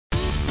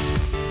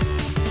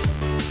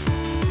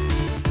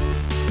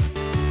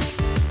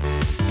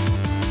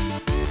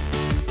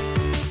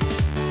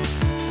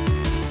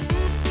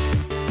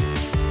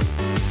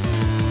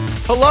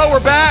Hello,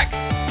 we're back.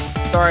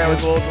 Sorry, I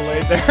was a little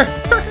delayed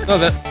there. No,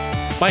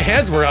 my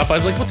hands were up. I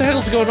was like, what the hell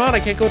is going on?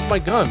 I can't go with my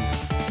gun.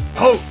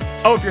 Oh,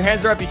 if your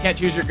hands are up, you can't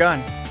choose your gun.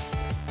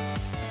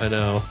 I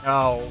know.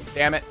 Oh,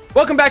 damn it.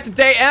 Welcome back to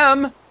Day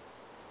M.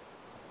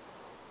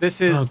 This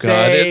is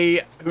day...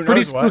 It's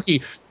pretty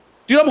spooky.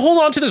 Dude, I'm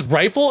holding on to this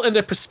rifle, and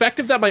the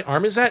perspective that my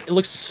arm is at, it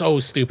looks so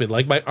stupid.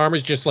 Like, my arm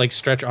is just like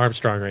Stretch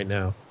Armstrong right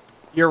now.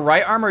 Your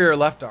right arm or your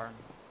left arm?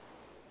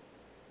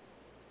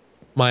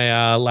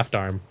 My left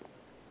arm.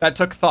 That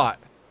took thought.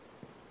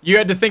 You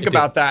had to think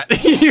about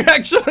that. You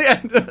actually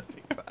had to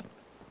think about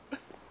it.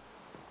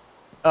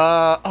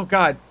 Oh,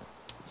 God.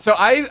 So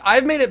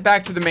I've made it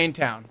back to the main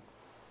town.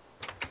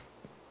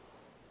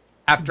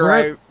 After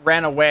I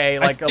ran away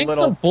like a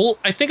little...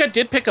 I think I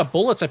did pick up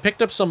bullets. I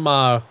picked up some,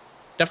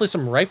 definitely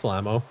some rifle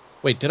ammo.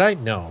 Wait, did I?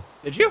 No.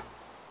 Did you?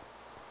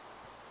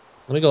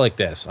 Let me go like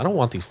this. I don't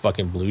want these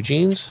fucking blue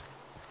jeans.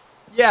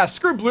 Yeah,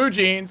 screw blue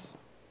jeans.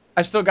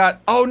 I still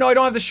got... Oh, no, I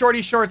don't have the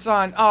shorty shorts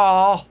on.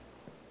 Oh.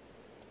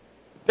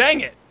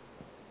 Dang it.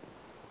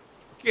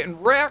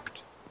 Getting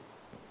wrecked.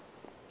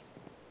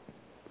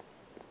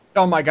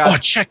 Oh, my God. Oh,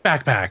 check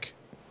backpack.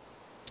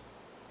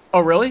 Oh,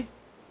 really?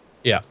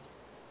 Yeah.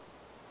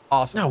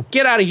 Awesome. No,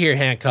 get out of here,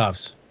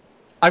 handcuffs.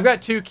 I've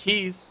got 2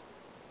 keys.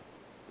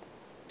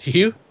 Do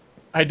you?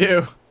 I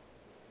do.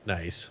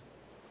 Nice.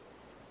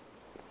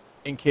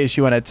 In case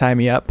you want to tie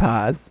me up,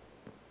 pause.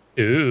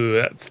 Ooh,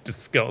 that's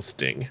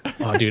disgusting.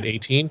 Oh, dude,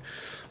 18.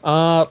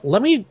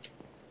 Let me...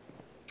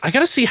 I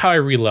gotta see how I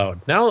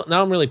reload. Now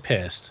I'm really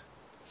pissed.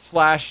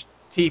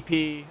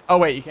 /TP. Oh,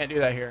 wait, you can't do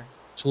that here.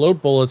 To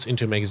load bullets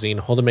into a magazine,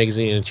 hold the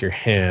magazine into your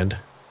hand.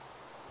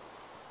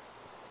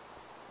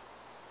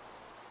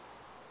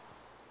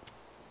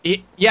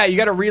 Yeah, you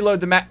gotta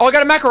reload the Oh, I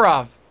got a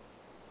Makarov.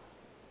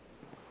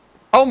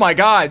 Oh my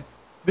God,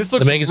 this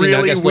looks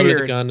really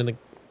weird. The gun in the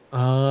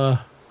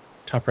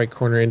top right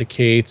corner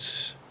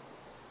indicates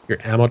your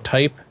ammo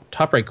type.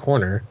 Top right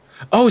corner.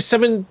 Oh,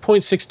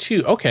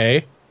 7.62.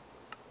 Okay.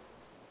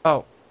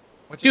 Oh,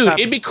 dude,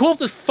 it'd be cool if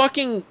this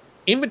fucking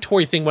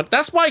inventory thing went.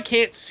 That's why I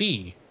can't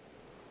see.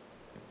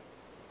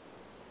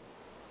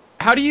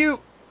 How do you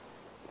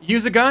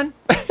use a gun?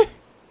 I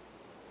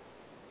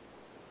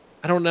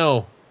don't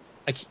know.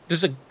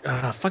 There's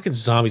a fucking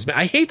zombies, man.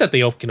 I hate that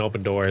they can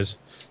open doors.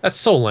 That's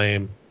so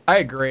lame. I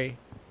agree.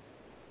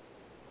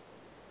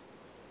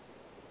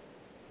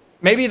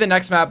 Maybe the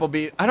next map will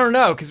be... I don't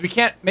know, because we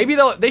can't... Maybe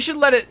they should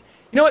let it...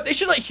 You know what? They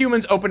should let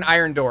humans open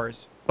iron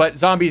doors, but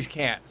zombies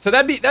can't. So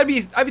I think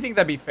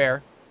that'd be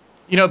fair.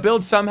 You know,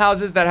 build some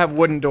houses that have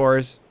wooden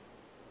doors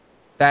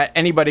that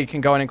anybody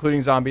can go in,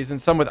 including zombies,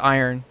 and some with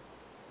iron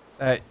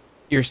that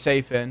you're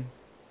safe in.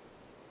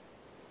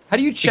 How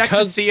do you check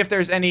to see if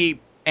there's any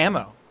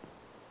ammo?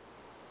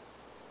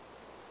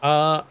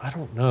 I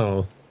don't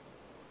know.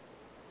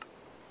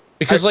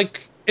 Because,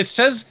 like, it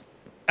says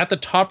at the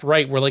top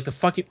right where, like, the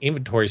fucking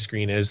inventory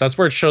screen is. That's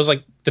where it shows,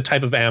 like, the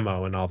type of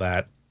ammo and all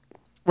that.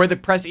 Where the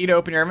press E to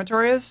open your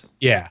inventory is?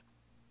 Yeah.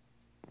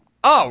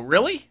 Oh,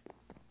 really?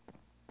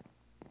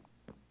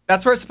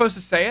 That's where it's supposed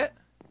to say it?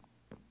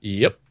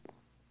 Yep.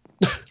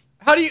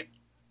 How do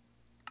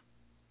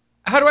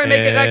I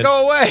make that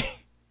go away?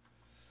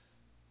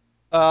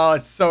 Oh,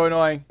 it's so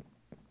annoying.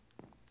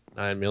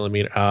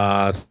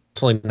 9mm.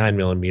 It's only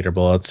 9mm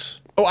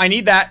bullets. Oh, I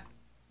need that.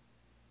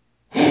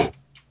 Wait,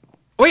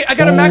 I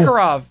got a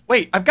Makarov.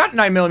 Wait, I've got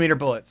 9mm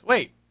bullets.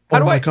 Wait, how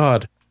do I? Oh my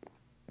God.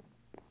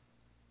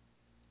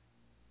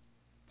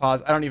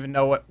 Pause. I don't even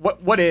know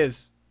what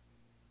is.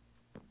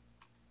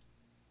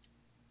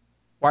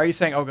 Why are you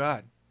saying, oh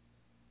God?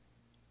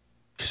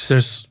 Because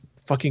there's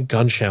fucking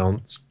gun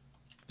sounds.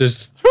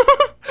 There's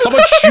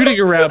someone shooting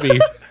around me.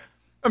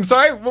 I'm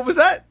sorry, what was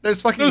that? There's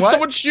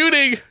someone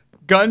shooting.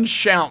 Gun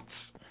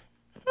shouts.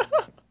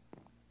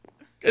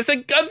 I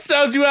said gun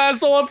sounds, you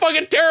asshole. I'm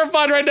fucking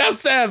terrified right now,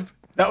 Sev.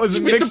 That was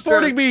a mixture,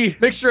 supporting me.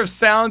 Mixture of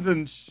sounds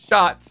and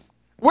shots.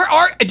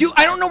 I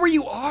don't know where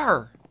you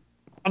are.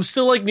 I'm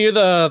still like near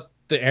the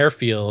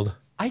airfield.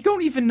 I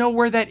don't even know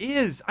where that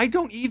is. I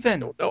don't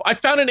even. No, I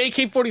found an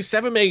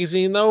AK-47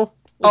 magazine though.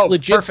 Oh,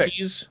 legit perfect.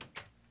 skis.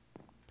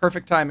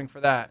 Perfect timing for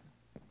that.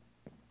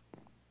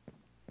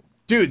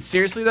 Dude,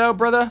 seriously though,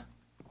 brother?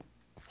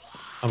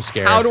 I'm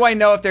scared. How do I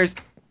know if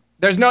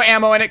there's no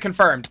ammo in it?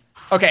 Confirmed.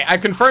 Okay, I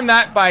confirmed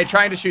that by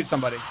trying to shoot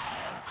somebody.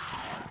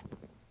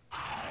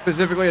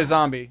 Specifically a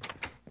zombie.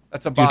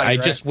 That's a body, Dude,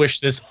 I just wish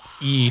this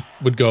E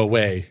would go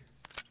away.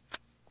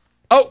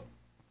 Oh!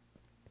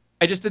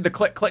 I just did the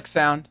click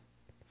sound.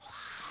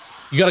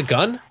 You got a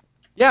gun?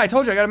 Yeah, I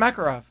told you I got a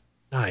Makarov.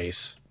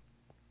 Nice.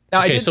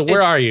 Now, okay, so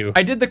where are you?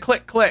 I did the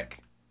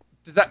click.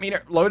 Does that mean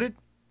it loaded?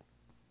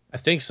 I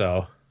think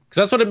so. Because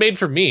that's what it made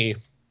for me.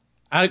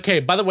 Okay,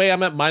 by the way,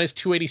 I'm at minus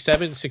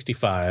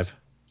 287.65.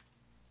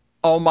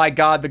 Oh my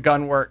God, the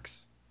gun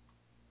works.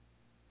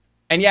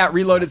 And yeah, it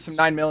reloaded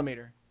some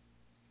 9mm.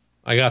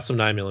 I got some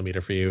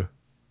 9mm for you.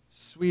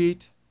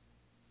 Sweet.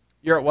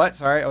 You're at what?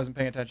 Sorry, I wasn't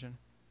paying attention.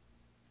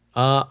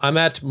 I'm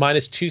at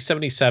minus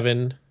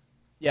 277.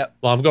 Yep.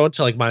 Well, I'm going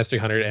to like minus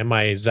 300, and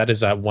my Z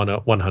is at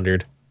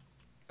 100.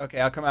 Okay,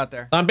 I'll come out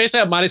there. So I'm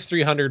basically at minus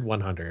 300,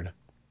 100.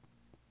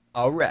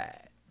 All right.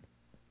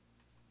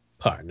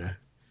 Partner,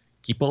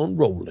 keep on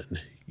rolling.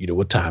 You know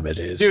what time it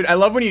is. Dude, I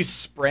love when you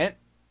sprint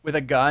with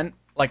a gun.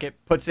 Like, it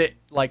puts it,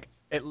 like,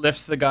 it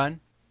lifts the gun.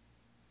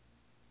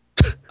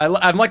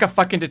 I'm like a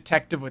fucking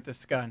detective with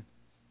this gun.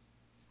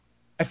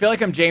 I feel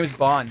like I'm James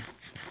Bond.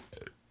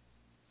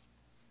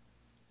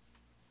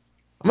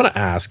 I'm going to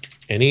ask,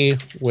 any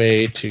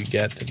way to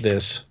get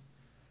this?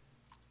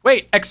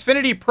 Wait,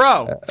 Xfinity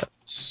Pro.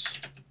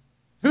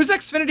 Who's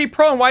Xfinity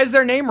Pro and why is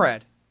their name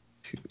red?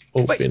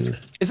 Open. Wait,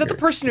 is that the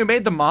person who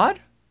made the mod?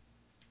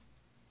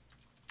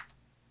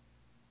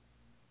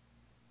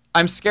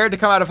 I'm scared to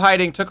come out of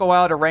hiding. Took a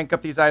while to rank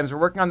up these items. We're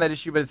working on that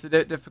issue, but it's a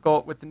bit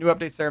difficult. With the new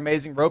updates, they're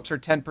amazing. Ropes are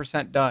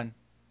 10% done.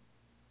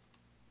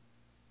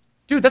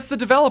 Dude, that's the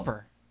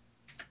developer.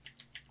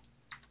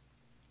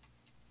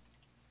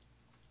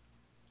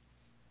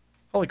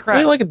 Holy crap. Oh,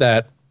 yeah, look at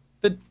that.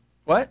 The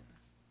what?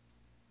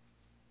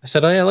 I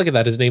said, oh yeah, look at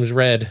that. His name's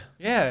Red.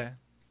 Yeah.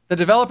 The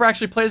developer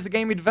actually plays the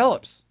game he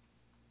develops.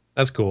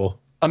 That's cool.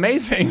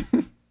 Amazing.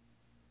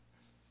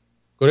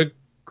 Go to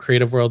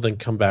Creative World, then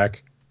come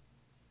back.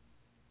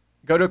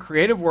 Go to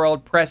Creative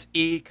World, press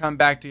E, come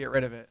back to get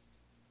rid of it.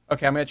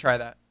 Okay, I'm going to try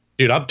that.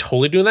 Dude, I'm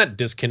totally doing that.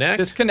 Disconnect.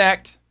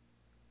 Disconnect.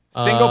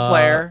 Single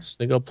player.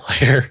 Single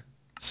player.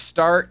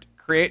 Start.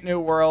 Create new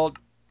world.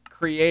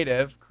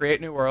 Creative. Create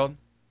new world.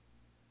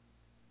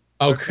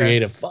 Oh, Okay.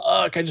 creative.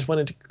 Fuck, I just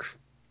went into...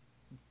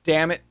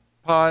 Damn it.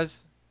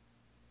 Pause.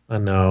 I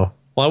know.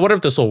 Well, I wonder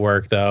if this will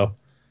work, though.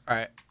 All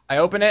right. I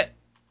open it.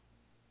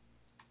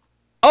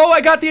 Oh, I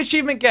got the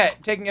achievement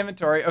get. Taking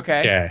inventory. Okay.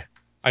 Okay.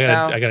 I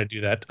gotta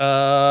do that.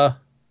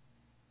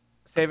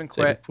 Save and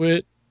Save quit. and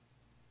quit.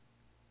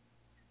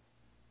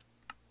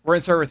 We're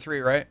in server 3,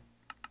 right?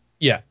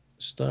 Yeah.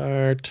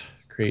 Start.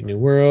 Create new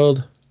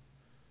world.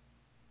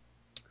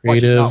 Watch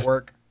it Creative. not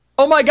work.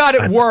 Oh my god,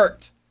 it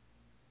worked.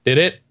 Did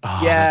it?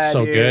 Oh, Yeah, that's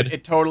so dude, good.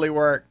 It totally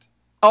worked.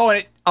 Oh,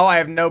 and I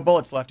have no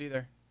bullets left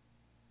either.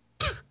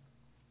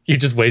 You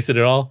just wasted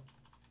it all?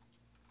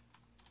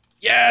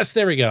 Yes,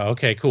 there we go.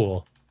 Okay,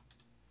 cool.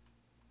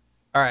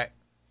 All right.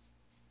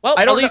 Well,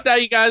 I at don't least now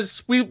you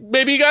guys,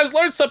 maybe you guys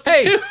learned something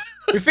Hey, too.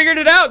 we figured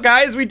it out,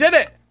 guys. We did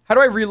it. How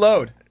do I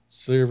reload?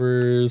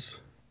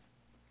 Servers.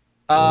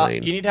 You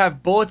need to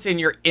have bullets in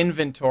your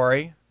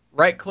inventory.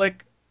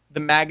 Right-click the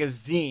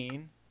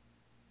magazine.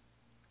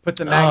 Put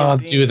the Oh,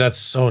 magazine. dude, that's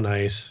so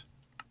nice.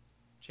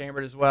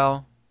 Chambered as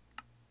well.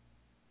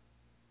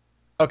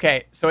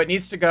 Okay, so it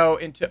needs to go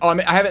into... Oh,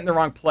 I have it in the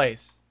wrong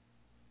place.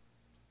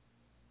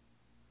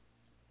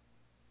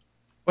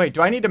 Wait,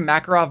 do I need a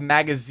Makarov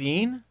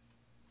magazine?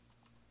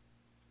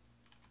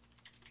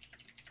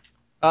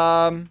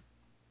 Hello,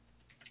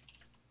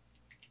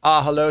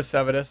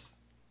 sevadus.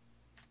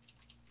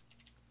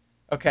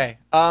 Okay,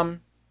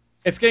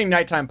 it's getting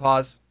nighttime,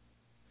 pause.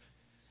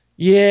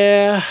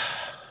 Yeah.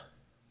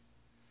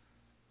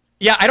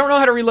 Yeah, I don't know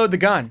how to reload the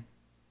gun.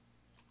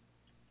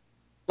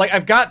 Like,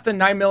 I've got the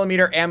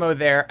 9mm ammo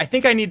there. I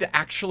think I need to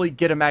actually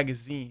get a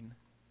magazine.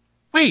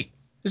 Wait,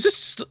 is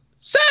this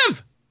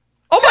Sev?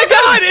 Oh my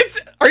god, it's...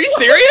 Are you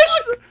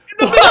serious?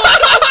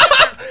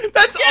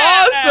 That's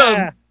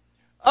awesome.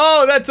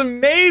 Oh, that's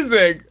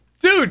amazing.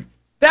 Dude,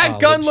 that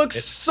gun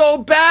looks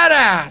so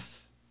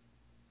badass.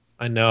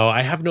 I know.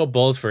 I have no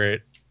bullets for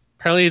it.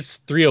 Apparently it's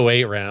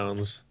 308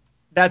 rounds.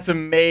 That's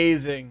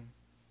amazing.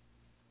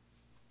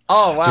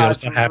 Oh, wow. Dude, I'm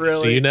so happy to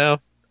see you now.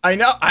 I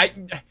know.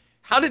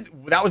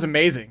 That was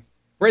amazing.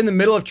 We're in the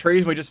middle of trees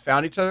and we just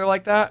found each other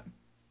like that.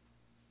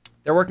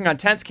 They're working on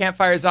tents,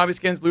 campfires, zombie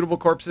skins, lootable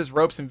corpses,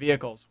 ropes, and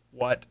vehicles.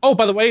 What? Oh,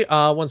 by the way,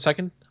 1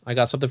 second. I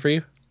got something for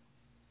you.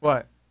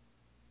 What?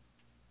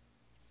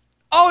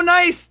 Oh,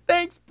 nice.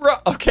 Thanks, bro.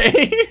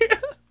 Okay.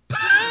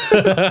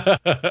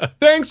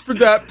 Thanks for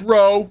that,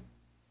 bro.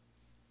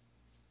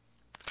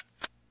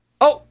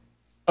 Oh,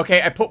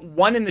 okay. I put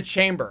one in the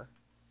chamber.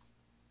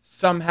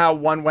 Somehow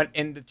one went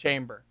into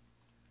chamber.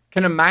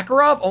 Can a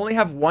Makarov only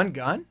have one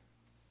gun?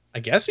 I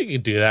guess you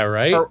could do that,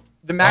 right? Or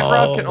the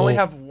Makarov can only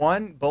have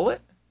one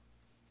bullet?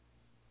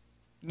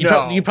 You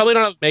probably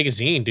don't have a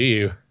magazine, do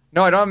you?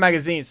 No, I don't have a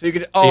magazine. So you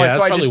could... Oh, Yeah,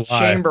 so I that's just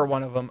probably why. chamber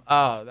one of them.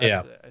 Oh,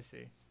 that's it. I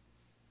see.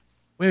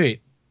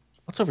 Wait.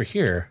 What's over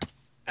here?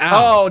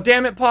 Ow. Oh,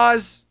 damn it,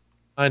 pause.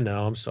 I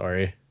know. I'm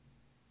sorry.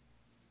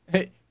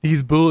 Hey,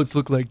 these bullets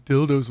look like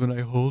dildos when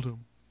I hold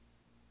them.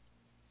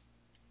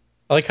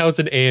 I like how it's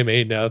an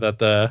AMA now that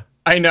the...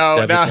 I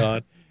know. Now,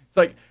 on. It's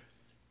like,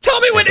 tell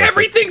me when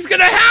everything's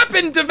going to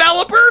happen,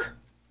 developer.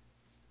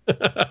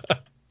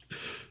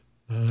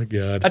 Oh,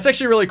 God. That's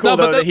actually really cool,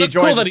 though, that he joins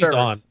cool that the he's servers.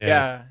 on.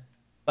 Yeah.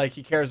 Like,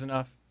 he cares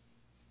enough.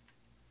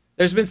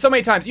 There's been so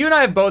many times. You and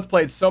I have both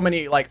played so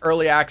many, like,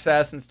 early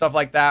access and stuff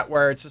like that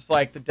where it's just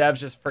like the devs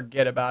just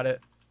forget about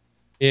it.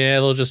 Yeah,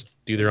 they'll just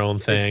do their own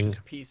thing.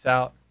 Just peace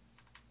out.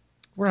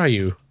 Where are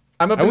you?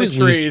 I'm up in the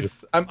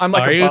trees. I'm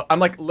like Are I'm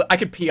like I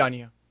could pee on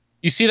you.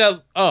 You see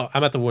that? Oh,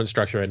 I'm at the wooden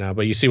structure right now,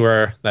 but you see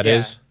where that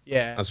is?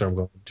 Yeah. That's where I'm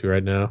going to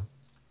right now.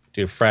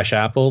 Dude, fresh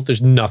apple.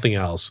 There's nothing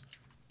else.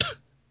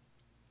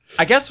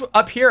 I guess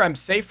up here I'm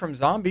safe from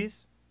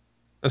zombies.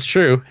 That's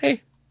true.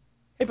 Hey.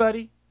 Hey,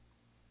 buddy.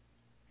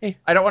 Hey.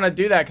 I don't want to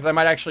do that because I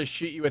might actually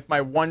shoot you with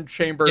my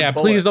one-chambered Yeah,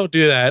 bullet. please don't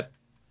do that.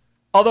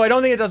 Although I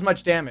don't think it does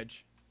much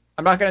damage.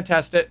 I'm not going to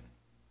test it.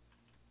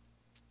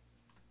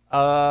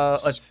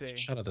 Let's see.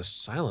 Shut up the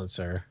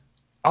silencer.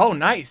 Oh,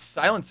 nice.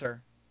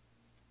 Silencer.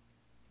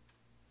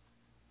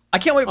 I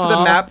can't wait for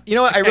the map. You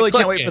know what? I really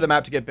can't wait for the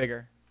map to get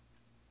bigger.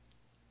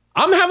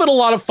 I'm having a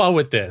lot of fun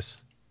with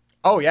this.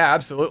 Oh, yeah,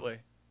 absolutely.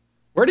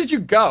 Where did you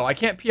go? I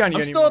can't pee on you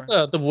anymore. I'm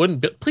still at the wooden...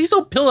 Please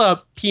don't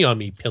pee on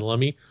me. Pill on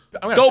me.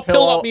 I'm Go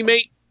pill on me,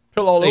 mate.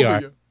 Pill all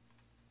over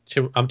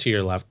you. I'm to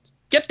your left.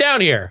 Get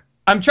down here.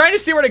 I'm trying to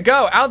see where to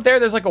go. Out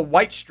there's like a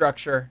white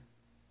structure.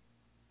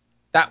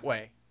 That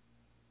way.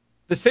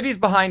 The city's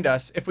behind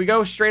us. If we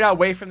go straight out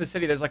away from the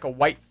city, there's like a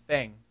white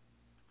thing.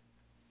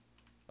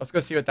 Let's go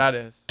see what that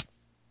is.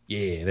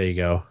 Yeah, there you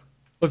go.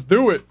 Let's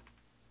do it.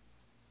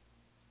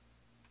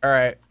 All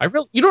right.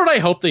 You know what I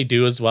hope they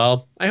do as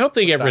well? I hope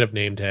they get rid of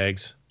name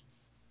tags.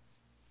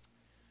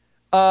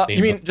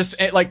 You mean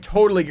just like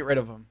totally get rid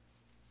of them?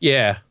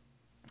 Yeah.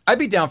 I'd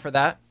be down for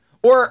that.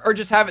 Or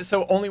just have it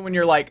so only when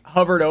you're like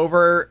hovered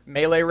over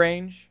melee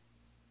range.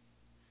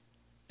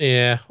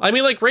 Yeah. I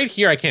mean, like right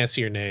here, I can't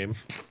see your name.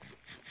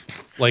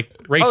 Like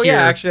right here. Oh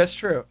yeah, actually that's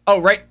true.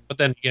 Oh right. But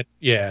then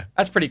yeah.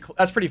 That's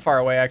pretty far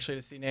away actually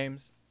to see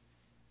names.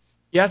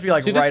 You have to be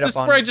like right up on. This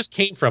is where I just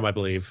came from, I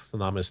believe, if I'm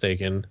not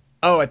mistaken.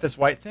 Oh, at this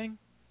white thing?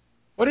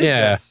 What is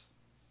this?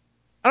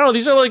 I don't know.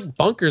 These are like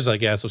bunkers, I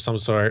guess, of some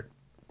sort.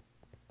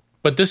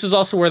 But this is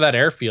also where that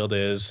airfield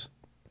is.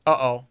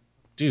 Uh-oh.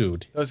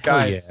 Dude. Those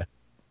guys. Yeah.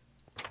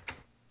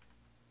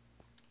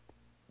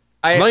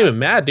 I'm not even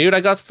mad, dude.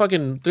 I got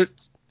fucking...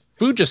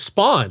 Food just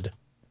spawned.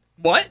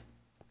 What?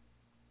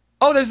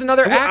 Oh, there's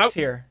another axe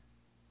here.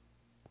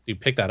 Dude,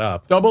 pick that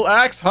up. Double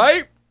axe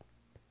hype?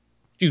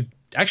 Dude,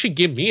 actually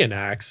give me an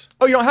axe.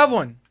 Oh, you don't have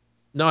one?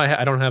 No,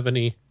 I don't have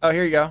any. Oh,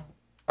 here you go.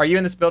 Are you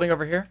in this building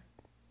over here?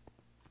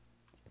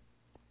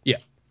 Yeah.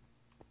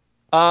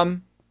 I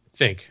don't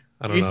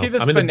know. You see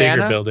this I'm in banana? the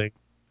bigger building.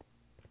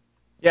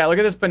 Yeah, look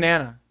at this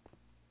banana.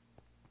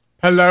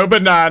 Hello,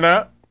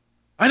 banana.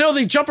 I know,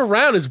 they jump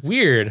around. It's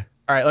weird.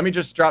 All right, let me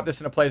just drop this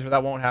in a place where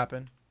that won't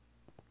happen.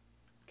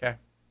 Okay.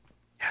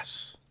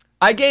 Yes.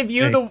 I gave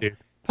you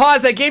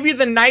Pause, I gave you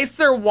the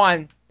nicer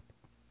one.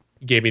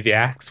 You gave me the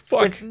axe.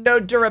 Fuck. With no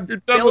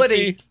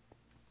durability.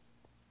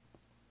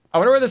 I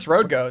wonder where this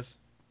road goes.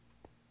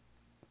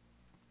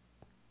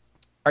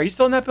 Are you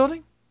still in that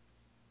building?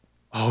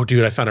 Oh,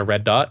 dude, I found a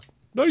red dot.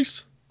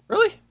 Nice.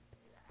 Really?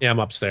 Yeah, I'm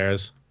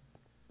upstairs.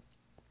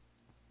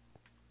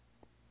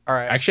 All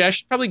right. Actually, I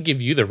should probably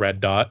give you the red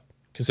dot,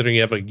 considering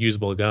you have a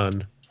usable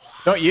gun.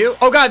 Don't you?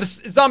 Oh god,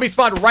 this zombie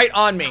spawned right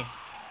on me.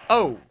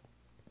 Oh.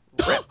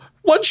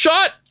 One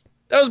shot.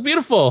 That was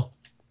beautiful.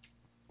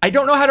 I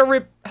don't know how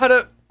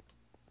to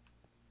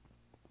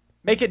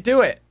make it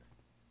do it.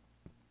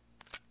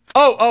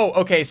 Oh,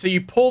 okay. So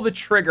you pull the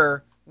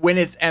trigger when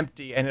it's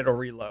empty and it'll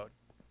reload.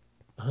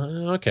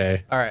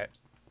 Okay. All right.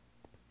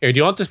 Here, do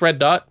you want this red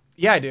dot?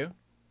 Yeah, I do.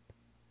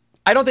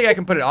 I don't think I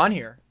can put it on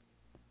here.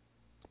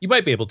 You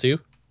might be able to.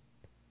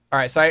 All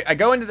right, so I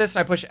go into this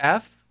and I push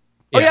F.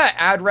 Yeah. Oh yeah,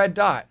 add red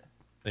dot.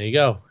 There you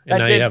go. And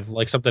now you have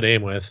like something to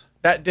aim with.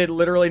 That did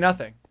literally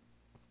nothing.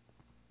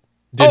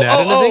 Didn't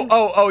add anything?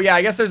 Oh, yeah.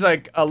 I guess there's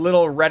like a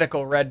little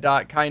reticle red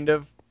dot, kind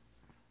of.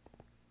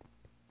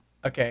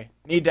 Okay.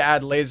 Need to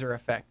add laser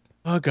effect.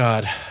 Oh,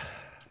 God.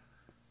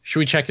 Should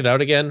we check it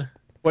out again?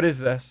 What is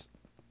this?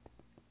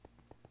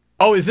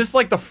 Oh, is this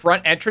like the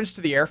front entrance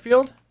to the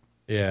airfield?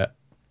 Yeah.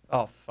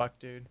 Oh, fuck,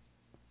 dude.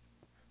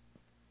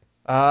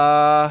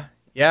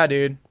 Yeah,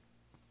 dude.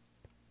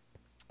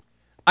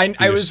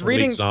 I was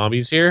reading...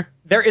 zombies here?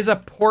 There is a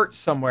port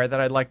somewhere that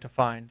I'd like to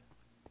find.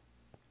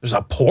 There's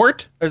a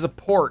port? There's a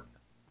port.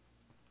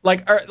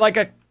 Like a...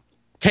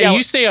 Okay, yeah,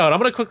 you stay out. I'm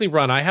gonna quickly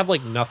run. I have,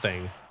 like,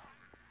 nothing.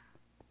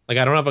 Like,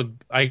 I don't have a...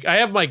 I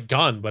have my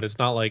gun, but it's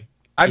not, like...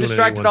 I've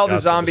distracted all the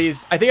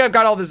zombies. I think I've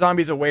got all the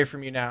zombies away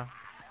from you now.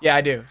 Yeah,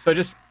 I do. So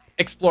just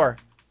explore.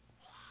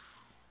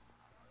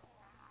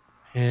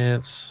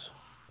 It's...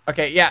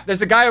 Okay, yeah.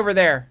 There's a guy over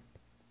there.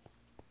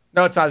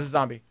 No, it's not. It's a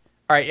zombie.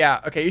 All right,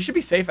 yeah. Okay, you should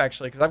be safe,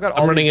 actually, because I've got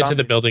all I'm running into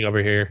the building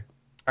over here.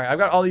 All right, I've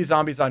got all these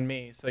zombies on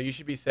me, so you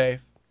should be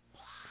safe.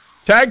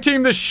 Tag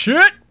team the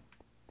shit!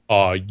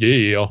 Oh,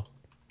 yeah. All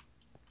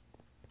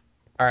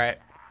right.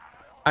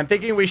 I'm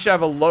thinking we should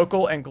have a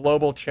local and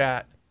global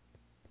chat.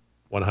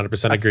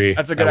 100% agree.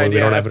 That's a good idea. We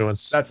don't have anyone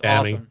spamming. That's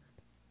awesome.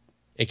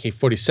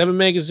 AK-47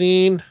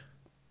 magazine.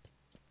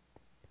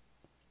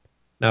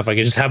 Now, if I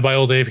could just have my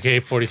old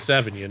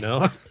AK-47, you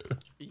know?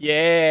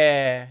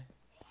 Yeah.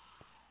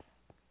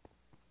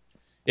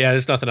 Yeah,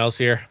 there's nothing else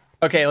here.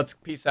 Okay, let's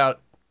peace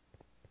out.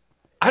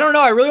 I don't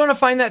know. I really want to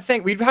find that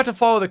thing. We'd have to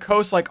follow the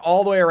coast like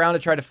all the way around to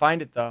try to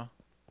find it, though.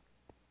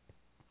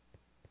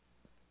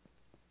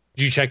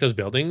 Did you check those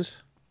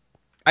buildings?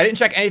 I didn't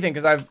check anything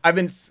because I've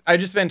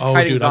just been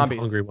kiting zombies.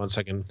 I'm hungry. 1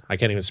 second. I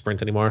can't even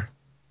sprint anymore.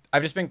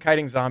 I've just been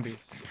kiting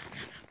zombies.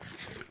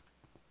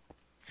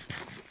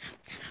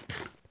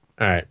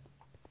 All right. Are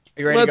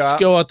you ready Let's to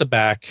go out the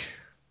back.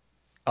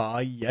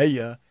 Yeah,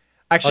 yeah.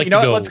 Actually, like you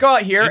know to what? go Let's go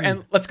out here in-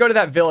 and let's go to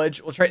that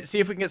village. We'll try to see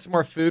if we can get some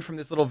more food from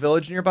this little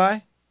village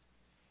nearby.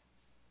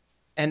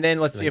 And then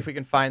let's see if we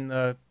can find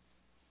the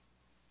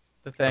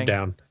I'm thing.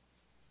 down.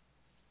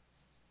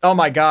 Oh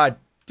my god.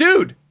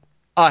 Dude!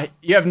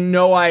 You have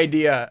no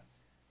idea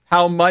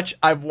how much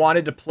I've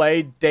wanted to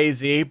play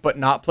DayZ, but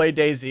not play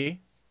DayZ.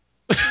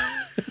 Do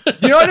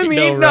you know what I mean?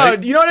 know, right? No,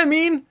 do you know what I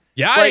mean?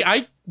 Yeah, Like,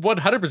 I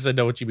 100%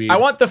 know what you mean. I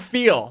want the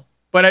feel,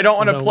 but I don't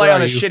want to No, play where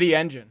on a are you? shitty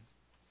engine.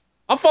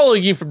 I'm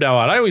following you from now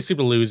on. I always seem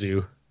to lose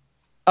you.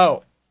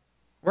 Oh.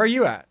 Where are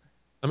you at?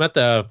 I'm at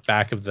the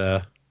back of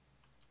the...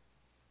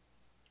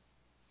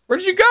 Where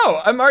did you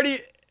go?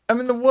 I'm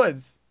in the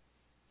woods.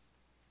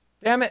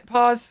 Damn it,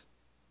 pause.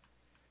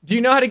 Do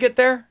you know how to get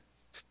there?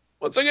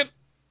 1 second.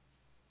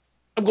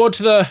 I'm going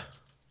to the...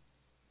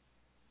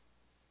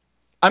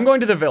 I'm going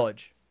to the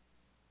village.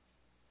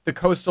 The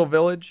coastal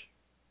village.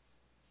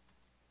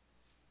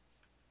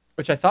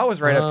 Which I thought was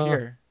right up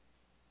here.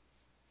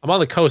 I'm on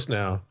the coast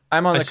now.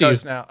 I'm on the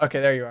coast now. Okay,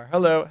 there you are.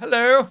 Hello.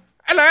 Hello.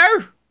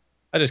 Hello.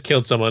 I just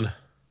killed someone.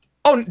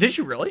 Oh, did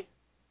you really?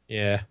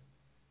 Yeah.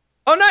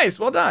 Oh, nice.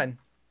 Well done.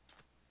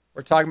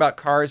 We're talking about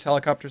cars,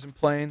 helicopters, and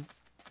planes.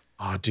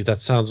 Oh, dude, that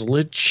sounds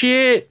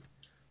legit.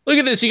 Look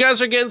at this. You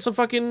guys are getting some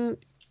fucking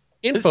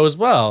info as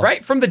well.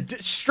 Right from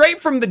straight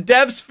from the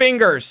dev's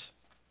fingers.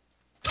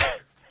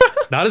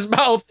 Not his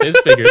mouth, his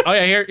fingers. Oh,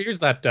 yeah, here's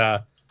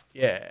that.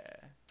 Yeah.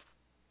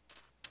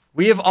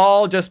 We have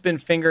all just been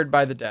fingered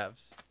by the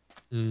devs.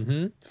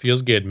 Mm-hmm.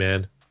 Feels good,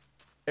 man.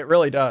 It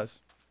really does.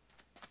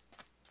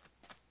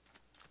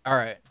 All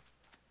right.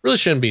 Really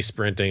shouldn't be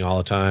sprinting all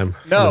the time.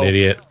 No. I'm an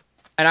idiot.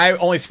 And I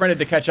only sprinted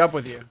to catch up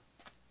with you.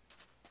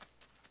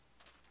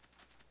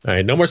 All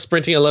right, no more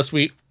sprinting unless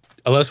we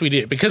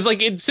did, because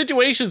like in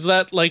situations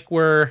that like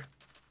we're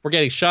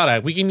getting shot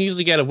at, we can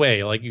easily get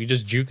away. Like you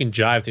just juke and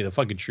jive through the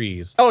fucking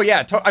trees. Oh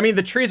yeah, I mean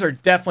the trees are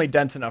definitely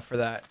dense enough for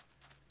that.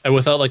 And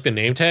without like the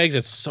name tags,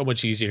 it's so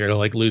much easier to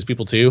like lose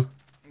people too.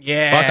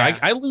 Yeah.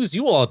 Fuck, I lose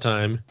you all the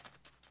time.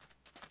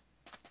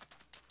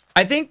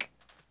 I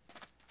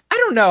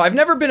don't know. I've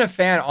never been a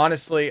fan,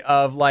 honestly,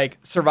 of like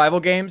survival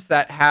games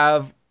that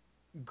have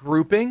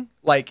grouping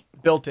like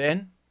built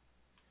in.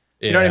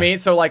 You know what I mean?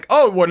 So like,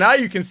 oh, well now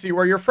you can see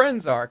where your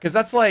friends are. Cause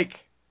that's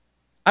like,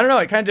 I don't know.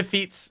 It kind of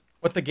defeats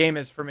what the game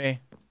is for me.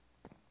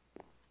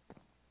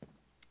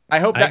 I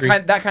hope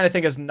that kind of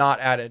thing is not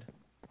added.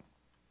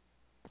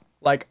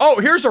 Like, oh,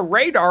 here's a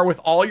radar with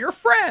all your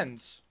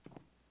friends.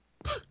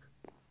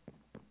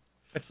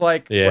 It's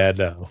like, Yeah, what,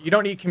 no. you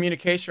don't need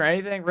communication or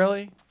anything,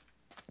 really?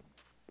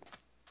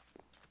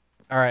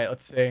 All right,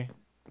 let's see.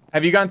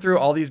 Have you gone through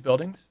all these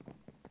buildings?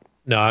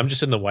 No, I'm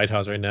just in the White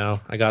House right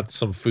now. I got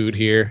some food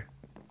here.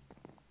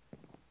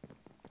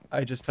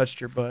 I just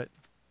touched your butt.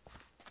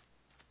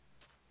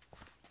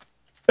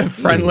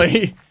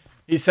 Friendly.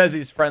 He says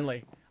he's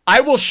friendly.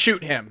 I will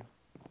shoot him.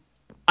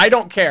 I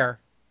don't care.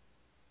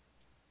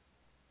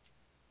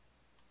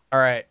 All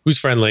right. Who's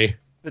friendly?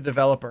 The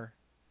developer.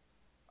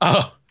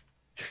 Oh.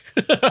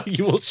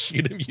 You will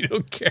shoot him, you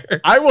don't care.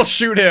 I will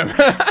shoot him.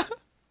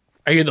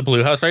 Are you in the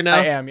blue house right now?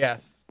 I am,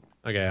 yes.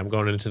 Okay, I'm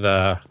going into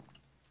the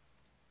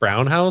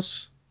brown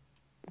house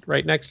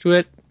right next to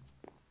it.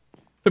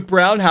 The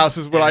brown house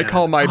is what I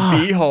call my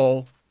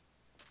bee-hole.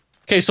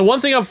 Okay, so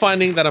one thing I'm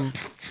finding that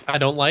I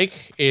don't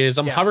like is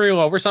I'm hovering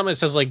over something that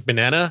says like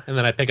banana, and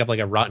then I pick up like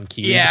a rotten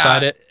key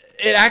beside it.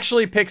 It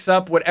actually picks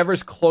up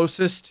whatever's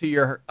closest to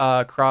your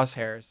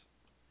crosshairs.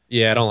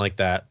 Yeah, I don't like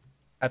that.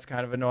 That's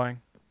kind of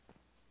annoying.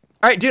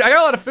 All right, dude, I got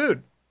a lot of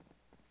food.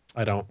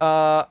 I don't.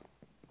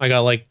 I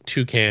got like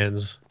 2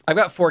 cans. I've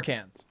got 4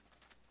 cans.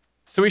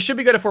 So we should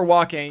be good if we're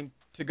walking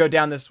to go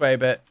down this way a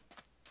bit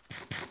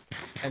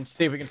and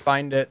see if we can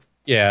find it.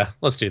 Yeah,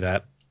 let's do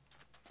that.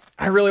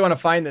 I really want to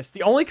find this.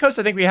 The only coast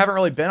I think we haven't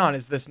really been on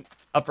is this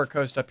upper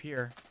coast up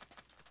here.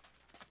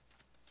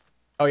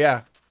 Oh,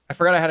 yeah. I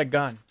forgot I had a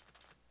gun.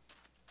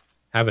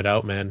 Have it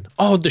out, man.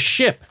 Oh, the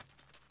ship.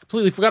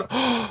 Completely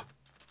forgot.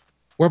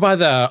 We're by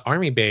the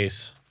army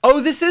base. Oh,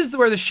 this is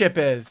where the ship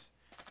is.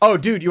 Oh,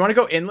 dude, you want to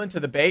go inland to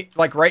the bait?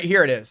 Like right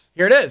here it is.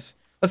 Here it is.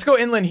 Let's go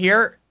inland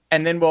here,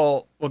 and then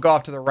we'll go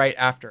off to the right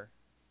after.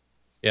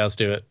 Yeah, let's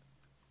do it.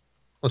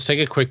 Let's take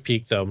a quick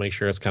peek, though. Make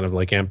sure it's kind of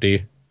like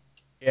empty.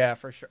 Yeah,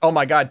 for sure. Oh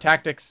my god,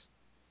 tactics.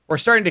 We're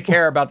starting to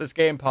care about this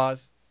game,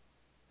 pause.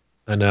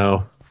 I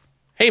know.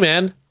 Hey,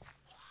 man.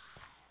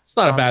 It's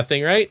not a bad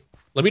thing, right?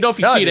 Let me know if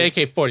you see an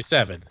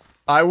AK-47.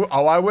 I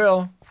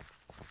will.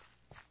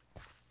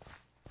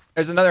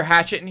 There's another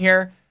hatchet in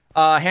here.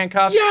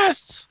 Handcuffs.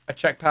 Yes! A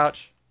check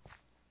pouch.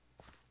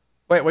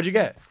 Wait, what'd you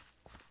get?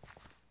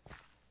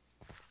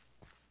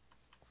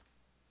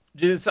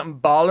 Did you do something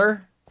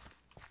baller?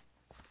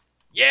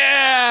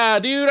 Yeah,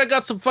 dude, I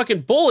got some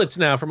fucking bullets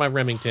now for my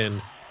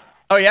Remington.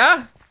 Oh,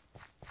 yeah?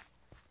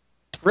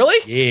 Really?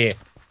 Yeah.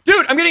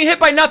 Dude, I'm getting hit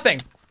by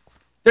nothing.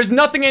 There's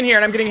nothing in here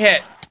and I'm getting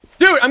hit.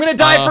 Dude, I'm gonna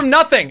die from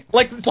nothing.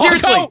 Like,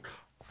 seriously.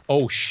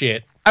 Oh,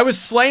 shit. I was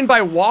slain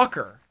by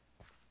Walker.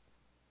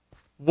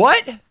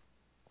 What?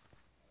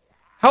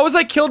 How was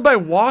I killed by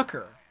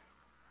Walker?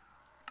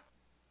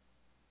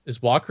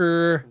 Is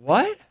Walker...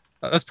 What?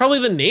 That's probably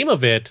the name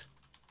of it.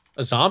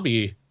 A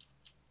zombie.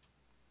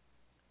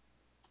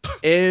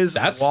 Is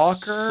That Walker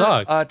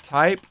sucks. a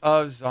type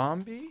of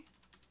zombie?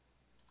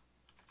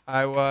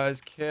 I was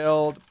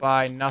killed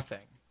by nothing.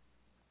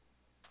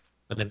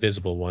 An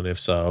invisible one, if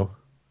so.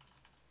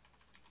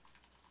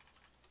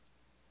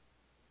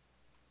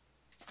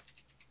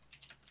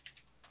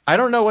 I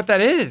don't know what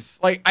that is.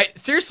 Like,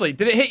 seriously,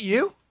 did it hit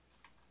you?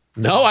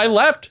 No, I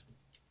left.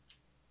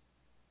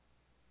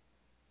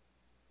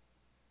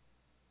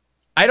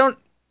 I don't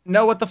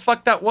know what the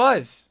fuck that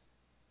was.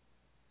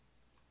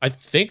 I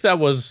think it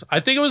was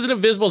an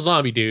invisible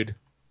zombie, dude.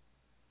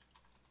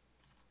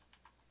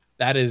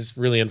 That is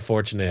really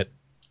unfortunate.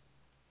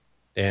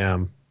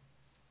 Damn.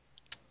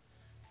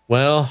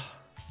 Well,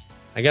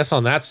 I guess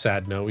on that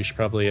sad note, we should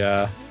probably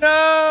No.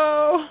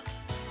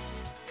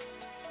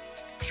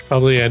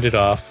 end it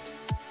off.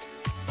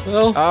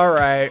 Well, All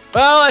right.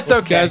 Well, that's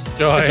hope you okay. guys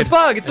enjoyed. It's a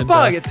bug. It's a And,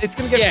 bug. It's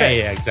gonna get fixed.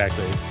 yeah,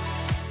 exactly.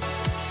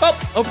 Well,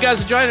 hope you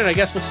guys enjoyed it. I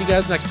guess we'll see you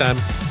guys next time.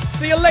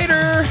 See you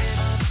later.